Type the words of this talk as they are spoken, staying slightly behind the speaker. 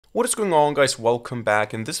What is going on, guys? Welcome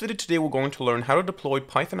back. In this video today we're going to learn how to deploy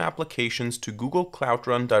Python applications to Google Cloud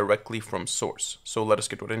Run directly from source. So let us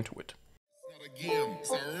get right into it.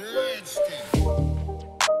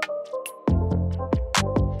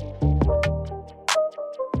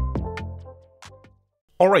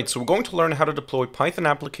 Alright, so we're going to learn how to deploy Python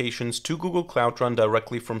applications to Google Cloud Run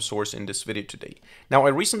directly from source in this video today. Now, I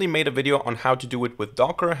recently made a video on how to do it with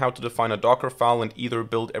Docker, how to define a Docker file and either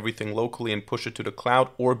build everything locally and push it to the cloud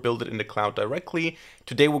or build it in the cloud directly.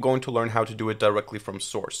 Today, we're going to learn how to do it directly from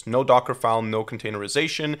source. No Docker file, no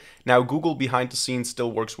containerization. Now, Google behind the scenes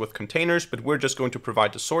still works with containers, but we're just going to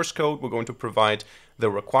provide the source code. We're going to provide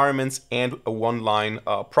the requirements and a one-line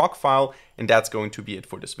proc file, and that's going to be it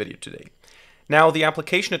for this video today. Now, the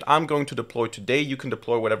application that I'm going to deploy today, you can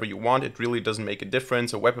deploy whatever you want. It really doesn't make a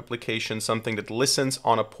difference. A web application, something that listens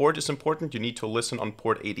on a port is important. You need to listen on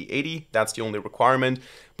port 8080. That's the only requirement.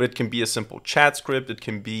 But it can be a simple chat script. It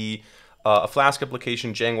can be a Flask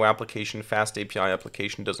application, Django application, Fast API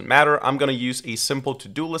application, doesn't matter. I'm going to use a simple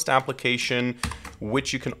to-do list application,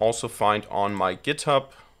 which you can also find on my GitHub.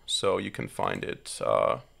 So you can find it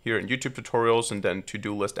here in YouTube tutorials and then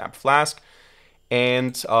to-do list app Flask.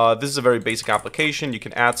 And this is a very basic application. You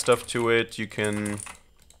can add stuff to it, you can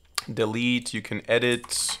delete, you can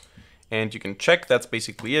edit, and you can check. That's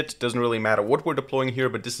basically it. Doesn't really matter what we're deploying here,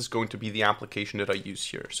 but this is going to be the application that I use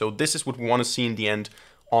here. So this is what we want to see in the end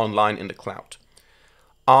online in the cloud.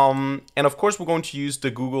 And of course, we're going to use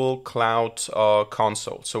the Google Cloud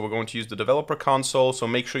console. So we're going to use the developer console. So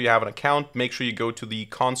make sure you have an account. Make sure you go to the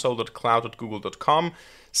console.cloud.google.com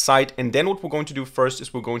site. And then what we're going to do first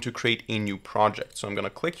is we're going to create a new project. So I'm going to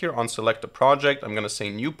click here on select a project. I'm going to say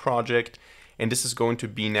new project. And this is going to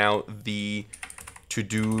be now the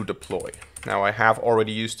to-do deploy. Now I have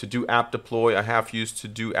already used to-do app deploy. I have used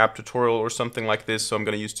to-do app tutorial or something like this. So I'm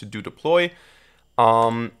going to use to-do deploy.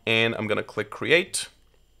 And I'm going to click create.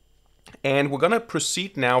 And we're going to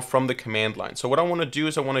proceed now from the command line. So what I want to do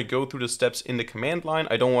is I want to go through the steps in the command line.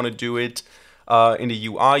 I don't want to do it in the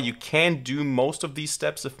UI. You can do most of these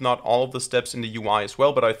steps, if not all of the steps in the UI as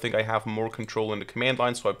well, but I think I have more control in the command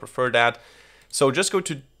line, so I prefer that. So just go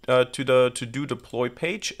to the to-do deploy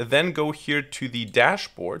page, then go here to the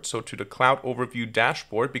dashboard, so to the Cloud Overview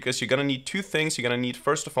dashboard, because you're going to need two things. You're going to need,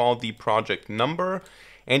 first of all, the project number,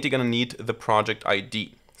 and you're going to need the project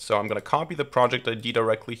ID. So I'm going to copy the project ID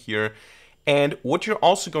directly here. And what you're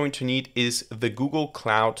also going to need is the Google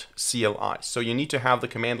Cloud CLI. So you need to have the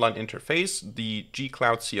command line interface, the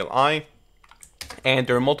Cloud CLI, and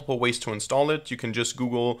there are multiple ways to install it. You can just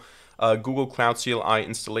Google Google Cloud CLI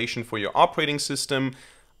installation for your operating system.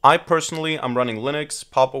 I personally, I'm running Linux,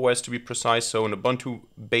 Pop! OS to be precise, so an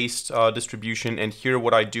Ubuntu-based distribution. And here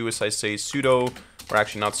what I do is I say sudo, or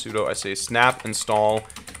actually not sudo, I say snap install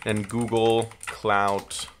and Google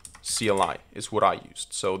Cloud CLI is what I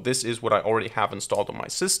used. So this is what I already have installed on my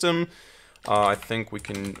system. I think we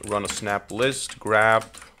can run a snap list, grab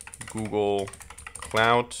Google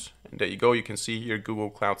Cloud, and there you go. You can see here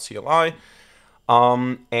Google Cloud CLI.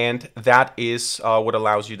 And that is what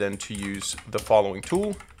allows you then to use the following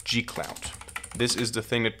tool, gcloud. This is the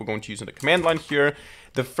thing that we're going to use in the command line here.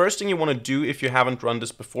 The first thing you want to do if you haven't run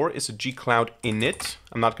this before is a gcloud init.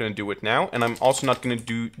 I'm not going to do it now. And I'm also not going to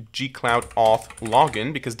do gcloud auth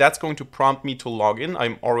login because that's going to prompt me to log in.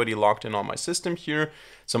 I'm already logged in on my system here.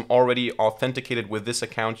 So I'm already authenticated with this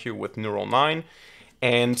account here with Neural 9.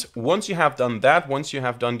 And once you have done that, once you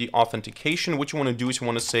have done the authentication, what you want to do is you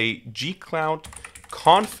want to say gcloud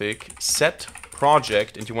config set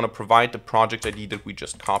project, and you want to provide the project ID that we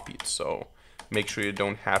just copied. So make sure you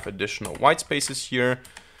don't have additional white spaces here.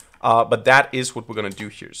 But that is what we're going to do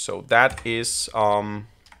here. So that is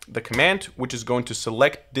the command, which is going to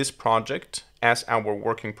select this project as our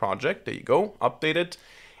working project. There you go, update it.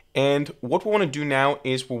 And what we want to do now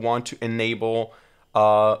is we want to enable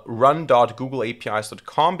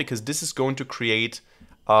run.googleapis.com because this is going to create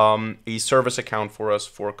a service account for us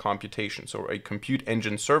for computation. So a compute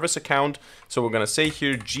engine service account. So we're going to say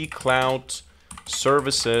here gcloud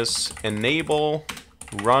services enable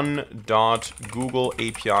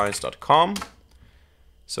run.googleapis.com.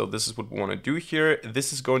 So this is what we want to do here.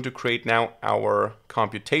 This is going to create now our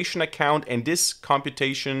computation account, and this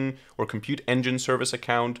computation or compute engine service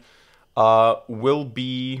account will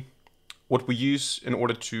be what we use in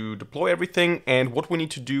order to deploy everything. And what we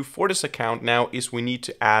need to do for this account now is we need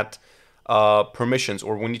to add permissions,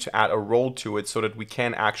 or we need to add a role to it so that we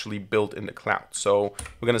can actually build in the cloud. So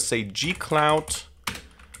we're going to say gcloud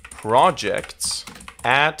projects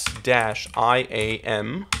add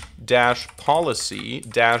 -iam -policy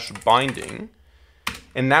 -binding,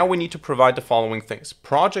 And now we need to provide the following things.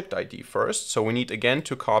 Project ID first. So we need again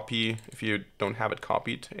to copy, if you don't have it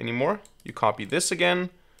copied anymore, you copy this again,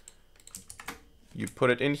 you put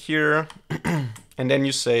it in here, and then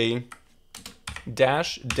you say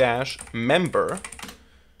 -- member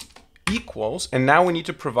equals, and now we need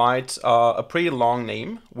to provide a pretty long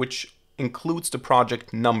name, which includes the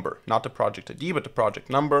project number, not the project ID, but the project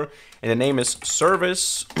number. And the name is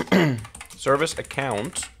service, service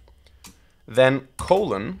account, then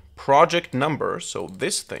colon, project number, so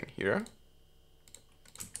this thing here,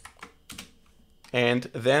 and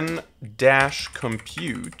then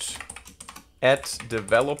 -compute at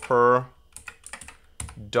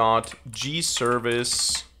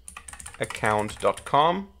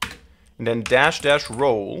developer.gserviceaccount.com, and then --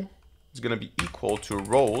 role is going to be equal to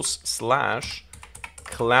roles /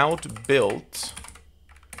 cloud builds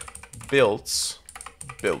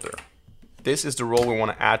builder. This is the role we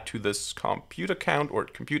want to add to this compute account or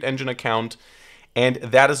compute engine account, and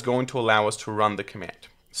that is going to allow us to run the command.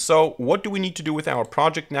 So what do we need to do with our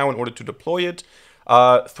project now in order to deploy it?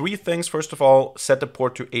 3 things. First of all, set the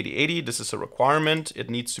port to 8080. This is a requirement. It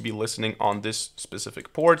needs to be listening on this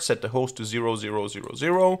specific port. Set the host to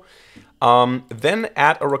 0000. Then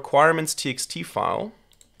add a requirements.txt file,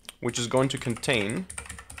 which is going to contain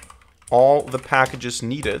all the packages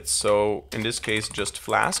needed. So in this case, just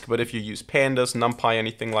Flask. But if you use Pandas, NumPy,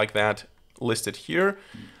 anything like that, listed here.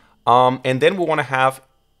 And then we want to have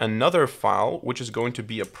another file, which is going to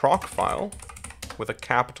be a proc file with a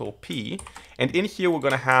capital P. And in here, we're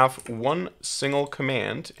going to have one single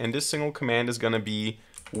command. And this single command is going to be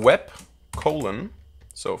web :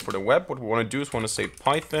 so for the web, what we want to do is we want to say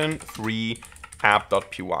Python 3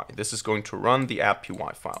 app.py. This is going to run the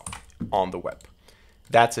app.py file on the web.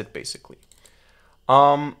 That's it, basically.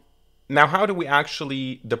 Now, how do we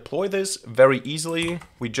actually deploy this? Very easily.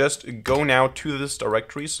 We just go now to this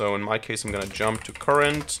directory. So in my case, I'm going to jump to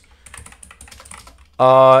current.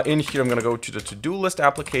 In here, I'm going to go to the to-do list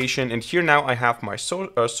application. And here now I have my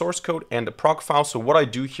source code and the proc file. So what I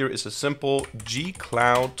do here is a simple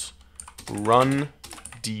gcloud run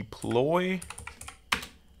deploy,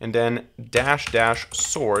 and then --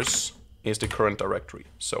 source is the current directory.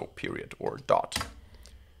 So period or dot.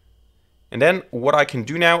 And then what I can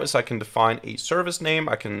do now is I can define a service name.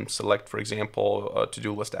 I can select, for example,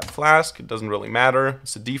 to-do list app Flask. It doesn't really matter.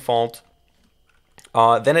 It's a default.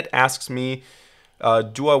 Then it asks me,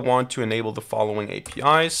 do I want to enable the following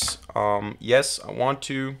APIs? Yes, I want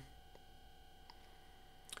to.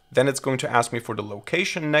 Then it's going to ask me for the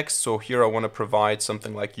location next. So here I want to provide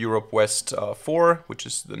something like Europe West 4, which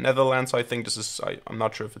is the Netherlands, I think. This is, I'm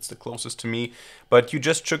not sure if it's the closest to me, but you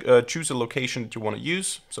just choose a location that you want to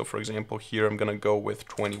use. So for example, here I'm going to go with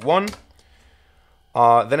 21.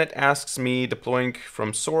 Then it asks me deploying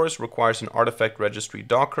from source requires an artifact registry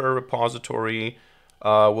Docker repository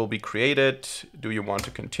will be created. Do you want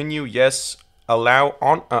to continue? Yes. Allow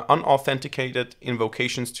unauthenticated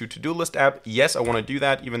invocations to to-do list app. Yes, I want to do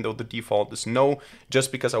that, even though the default is no, just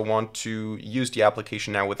because I want to use the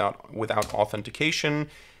application now without authentication.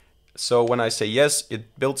 So when I say yes,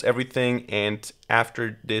 it builds everything, and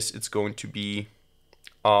after this, it's going to be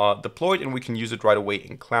deployed, and we can use it right away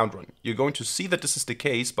in Cloud Run. You're going to see that this is the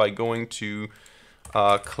case by going to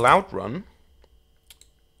Cloud Run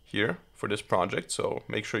here for this project. So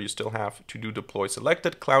make sure you still have to-do deploy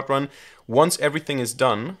selected, Cloud Run. Once everything is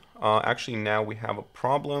done, actually now we have a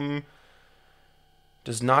problem.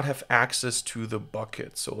 Does not have access to the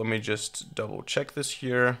bucket. So let me just double check this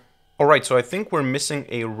here. All right, so I think we're missing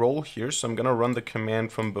a role here. So I'm gonna run the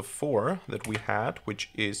command from before that we had,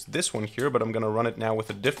 which is this one here, but I'm gonna run it now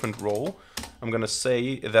with a different role. I'm gonna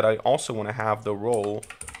say that I also wanna have the role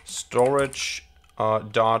storage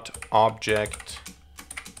dot object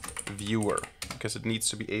viewer, because it needs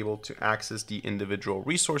to be able to access the individual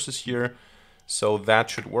resources here. So that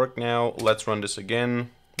should work now. Let's run this again.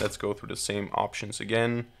 Let's go through the same options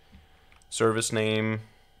again. Service name,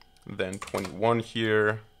 then 21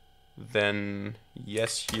 here, then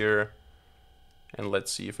yes here, and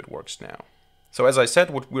let's see if it works now. So as I said,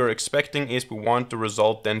 what we're expecting is we want the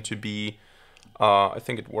result then to be, I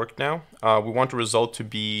think it worked now. We want the result to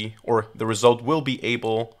be, or the result will be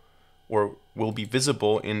able, or will be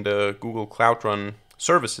visible in the Google Cloud Run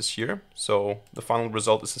services here. So the final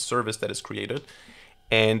result is a service that is created.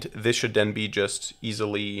 And this should then be just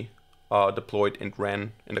easily deployed and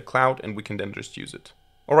ran in the cloud, and we can then just use it.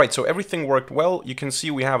 All right, so everything worked well. You can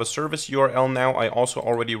see we have a service URL now. I also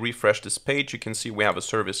already refreshed this page. You can see we have a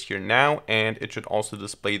service here now, and it should also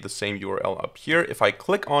display the same URL up here. If I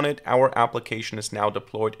click on it, our application is now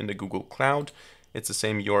deployed in the Google Cloud. It's the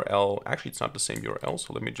same URL. Actually, it's not the same URL,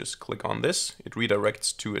 so let me just click on this. It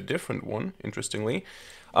redirects to a different one, interestingly.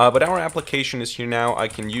 But our application is here now. I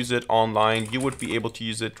can use it online. You would be able to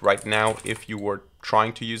use it right now if you were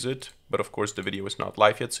trying to use it. But of course, the video is not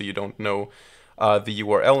live yet, so you don't know the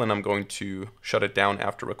URL, and I'm going to shut it down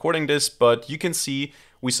after recording this. But you can see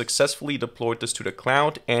we successfully deployed this to the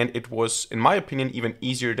cloud, and it was, in my opinion, even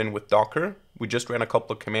easier than with Docker. We just ran a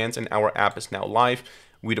couple of commands and our app is now live.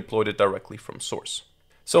 We deployed it directly from source.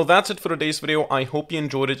 So that's it for today's video. I hope you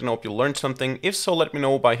enjoyed it and hope you learned something. If so, let me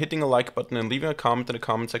know by hitting a like button and leaving a comment in the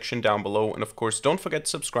comment section down below. And of course, don't forget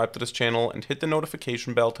to subscribe to this channel and hit the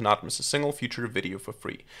notification bell to not miss a single future video for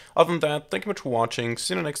free. Other than that, thank you much for watching,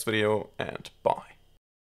 see you in the next video, and bye.